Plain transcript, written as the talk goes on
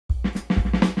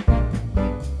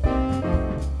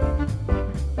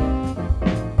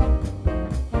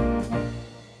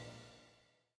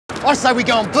I say we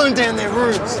go and burn down their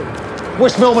rooms.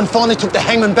 West Melbourne finally took the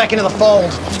hangman back into the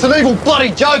fold. It's an evil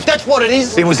bloody joke, that's what it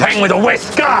is. He was hanged with a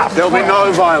west scarf. There'll be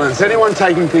no violence. Anyone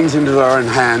taking things into their own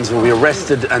hands will be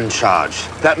arrested and charged.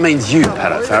 That means you,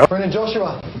 Paddock Farrell. Brendan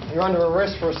Joshua, you're under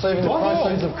arrest for receiving the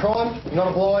proceeds of crime. You're not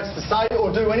obliged to say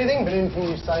or do anything, but anything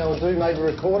you say or do may be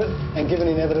recorded and given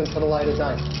in evidence at a later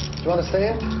date. Do you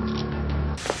understand?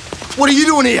 What are you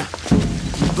doing here?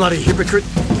 You bloody hypocrite.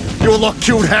 Your lot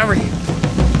killed Harry.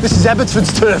 This is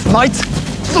Abbotsford's turf, mate.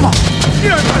 Come on.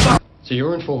 So you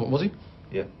were informant, was he?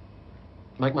 Yeah.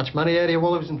 Make much money out of you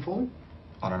while he was informant?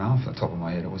 I don't know, off the top of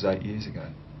my head, it was 8 years ago.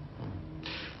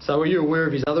 So were you aware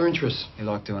of his other interests? He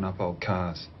liked doing up old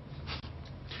cars.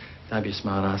 Don't be a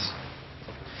smart ass.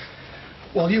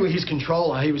 While you were his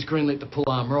controller, he was greenlit to pull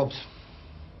armed robs.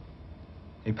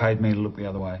 He paid me to look the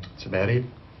other way. That's about it.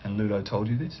 And Ludo told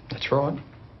you this? That's right.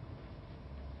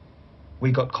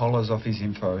 We got collars off his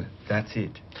info. That's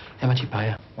it. How much you pay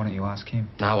her? Why don't you ask him?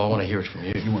 No, I want to hear it from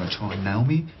you. If you want to try and nail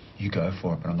me, you go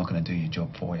for it, but I'm not going to do your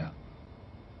job for you.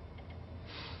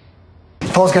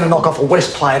 If I was going to knock off a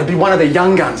West player, it'd be one of the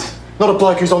young guns, not a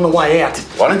bloke who's on the way out.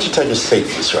 Why don't you take a seat,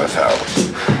 Mr. O'Farrell?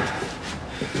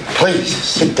 Please,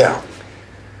 sit down.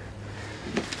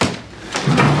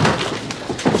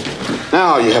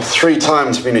 Now, you have 3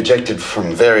 times been ejected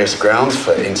from various grounds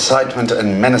for incitement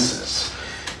and menaces.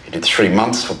 You did 3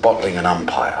 months for bottling an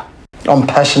umpire. I'm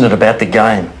passionate about the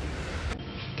game.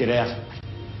 Get out.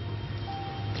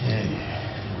 Yeah,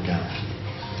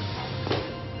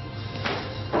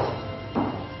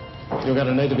 go. You're going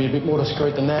to need to be a bit more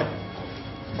discreet than that.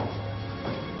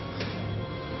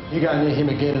 You go near him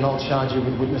again and I'll charge you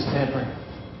with witness tampering.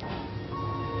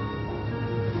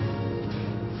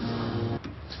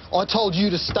 I told you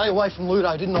to stay away from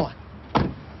Ludo, didn't I?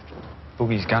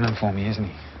 Boogie's gunning for me, isn't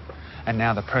he? And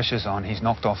now the pressure's on. He's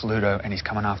knocked off Ludo and he's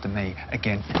coming after me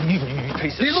again. You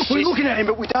piece of Look, shit. we're looking at him,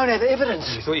 but we don't have evidence.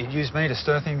 You thought you'd use me to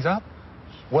stir things up?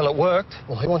 Well, it worked.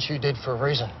 Well, he wants you dead for a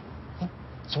reason.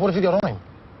 So what have you got on him?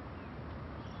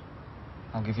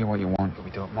 I'll give you what you want, but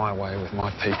we do it my way with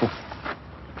my people.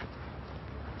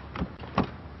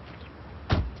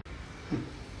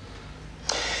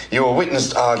 You were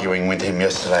witnessed arguing with him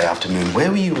yesterday afternoon. Where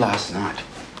were you last night?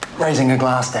 Raising a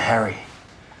glass to Harry.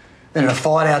 Then at a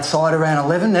fight outside around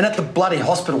 11, then at the bloody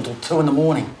hospital till 2 in the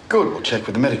morning. Good, we'll check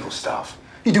with the medical staff.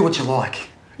 You do what you like.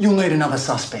 You'll need another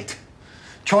suspect.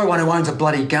 Try one who owns a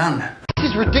bloody gun.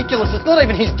 This is ridiculous. It's not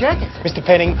even his jacket. Mr.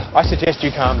 Penning, I suggest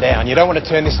you calm down. You don't want to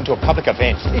turn this into a public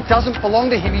event. It doesn't belong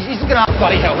to him. He's going to...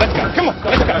 Bloody hell, let's go. Come on,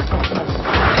 let's go.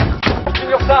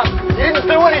 Your son. He didn't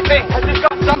do anything. Has this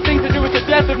got something to do with the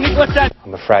death of Nicholas Dad?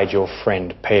 I'm afraid your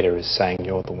friend Peter is saying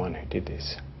you're the one who did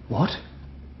this. What?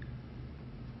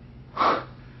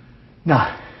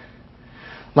 No.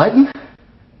 Leighton?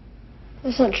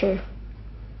 That's not true.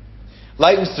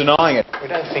 Leighton's denying it. We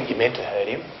don't think you meant to hurt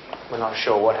him. We're not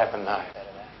sure what happened though.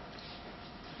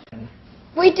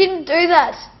 We didn't do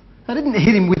that. I didn't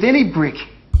hit him with any brick.